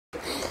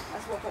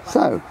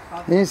So,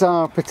 here's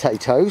our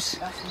potatoes.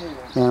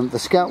 The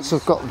Scouts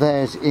have got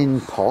theirs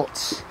in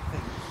pots,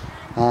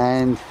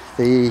 and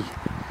the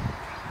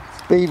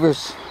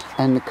beavers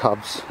and the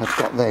cubs have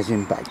got theirs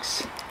in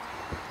bags.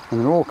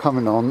 And they're all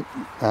coming on.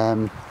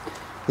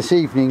 This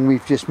evening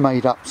we've just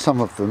made up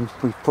some of them.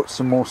 We've put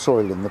some more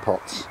soil in the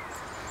pots.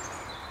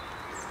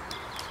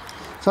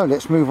 So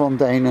let's move on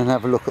down and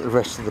have a look at the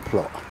rest of the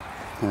plot.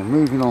 Now,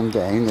 moving on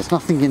down, there's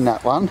nothing in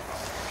that one.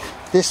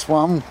 This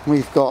one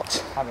we've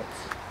got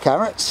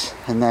carrots,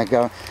 and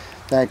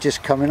they're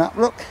just coming up,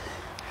 look.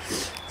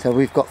 So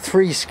we've got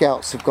 3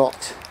 Scouts have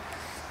got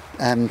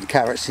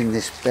carrots in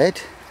this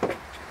bed.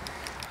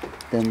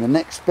 Then the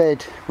next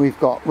bed we've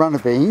got runner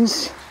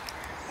beans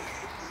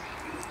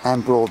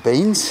and broad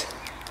beans,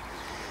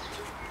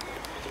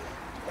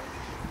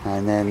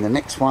 and then the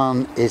next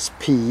one is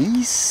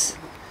peas.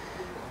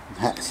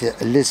 That's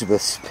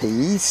Elizabeth's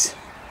peas.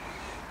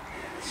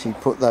 She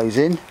put those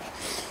in,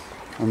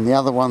 and the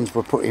other ones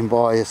were put in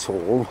by us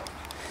all.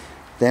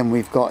 Then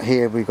we've got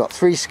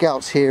 3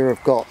 Scouts here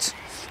have got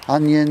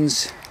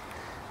onions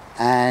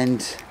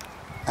and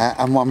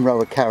 1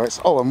 row of carrots.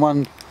 Oh, and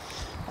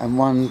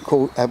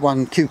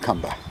one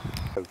cucumber.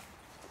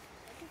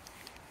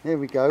 Here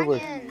we go.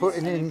 We're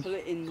putting in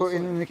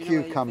the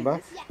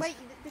cucumber.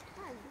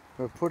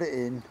 We'll put it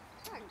in.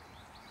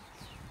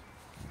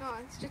 Oh,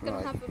 it's just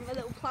going to have a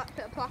little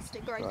bit of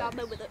plastic right down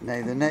there with it.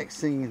 Now the next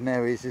thing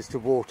now is to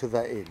water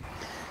that in.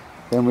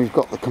 Then we've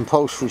got the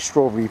compulsory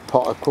strawberry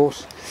pot, of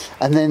course,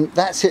 and then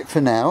that's it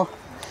for now.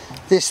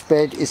 This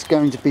bed is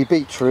going to be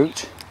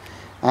beetroot,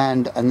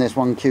 and there's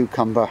 1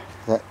 cucumber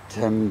that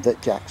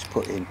Jack's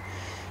put in.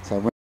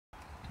 So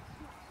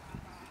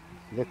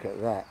look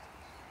at that,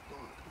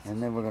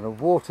 and then we're going to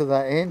water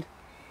that in.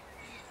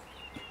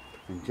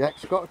 And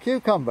Jack's got a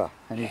cucumber,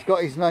 and he's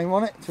got his name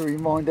on it to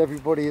remind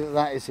everybody that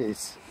that is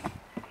his.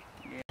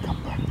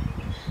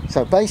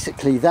 So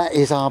basically that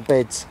is our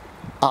beds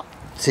up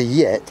to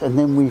yet, and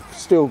then we've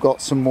still got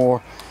some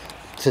more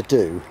to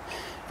do.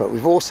 But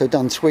we've also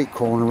done sweet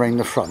corn around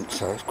the front.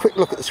 So a quick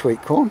look at the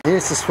sweet corn.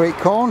 Here's the sweet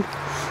corn.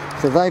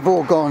 So they've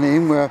all gone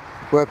in. We're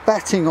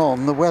batting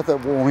on the weather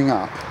warming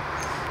up,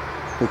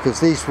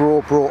 because these were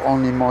all brought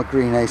on in my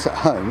greenhouse at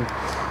home,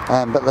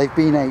 but they've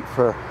been out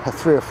for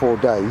 3 or 4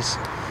 days.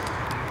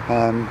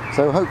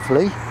 So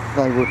hopefully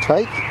they will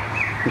take.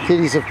 The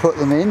kiddies have put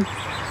them in,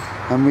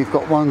 and we've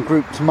got 1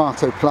 group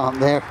tomato plant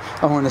there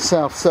and a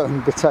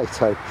self-sown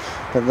potato,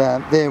 but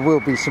there will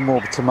be some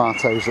more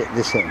tomatoes at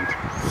this end.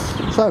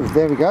 So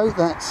there we go,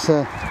 that's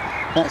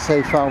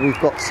how far we've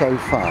got so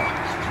far.